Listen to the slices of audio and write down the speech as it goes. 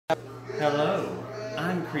Hello,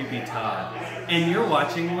 I'm Creepy Todd, and you're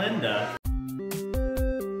watching Linda.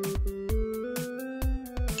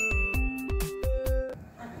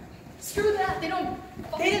 Screw that, they don't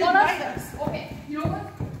didn't invite us. Okay, you know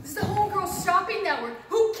what? This is the HomeGirl Shopping Network.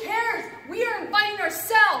 Who cares? We are inviting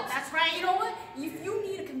ourselves. That's right. You know what? If you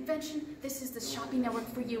need a convention, this is the shopping network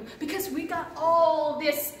for you because we got all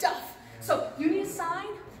this stuff. So you need a sign,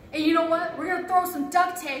 and you know what? We're gonna throw some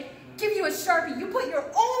duct tape, give you a Sharpie. You put your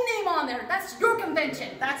own name on there. That's your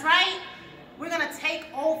convention. That's right. We're gonna take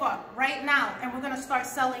over right now, and we're gonna start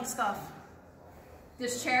selling stuff.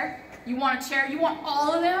 This chair, you want a chair? You want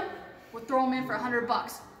all of them? We'll throw them in for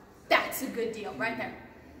 $100. That's a good deal right there.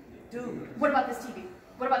 Dude. What about this TV?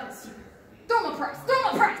 What about this TV? Throw them a price. Throw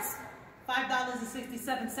them a price.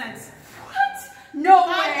 $5.67. What? No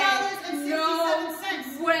way. $5.67.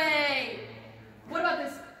 No way. What about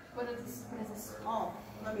this? What is this? What is this? Oh,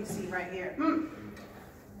 let me see right here.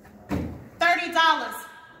 $30.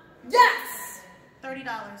 Yes.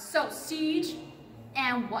 $30. So SEGE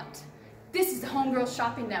and what? This is the HomeGirl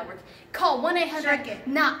Shopping Network. Call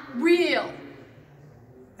 1-800-NOT-REAL.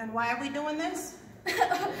 And why are we doing this?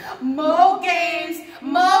 Mo games,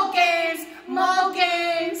 mo games, mo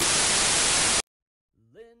games.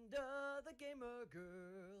 Linda the gamer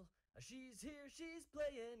girl, she's here, she's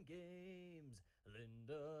playing games.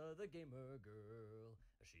 Linda the gamer girl,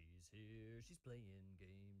 she's here, she's playing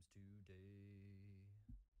games today.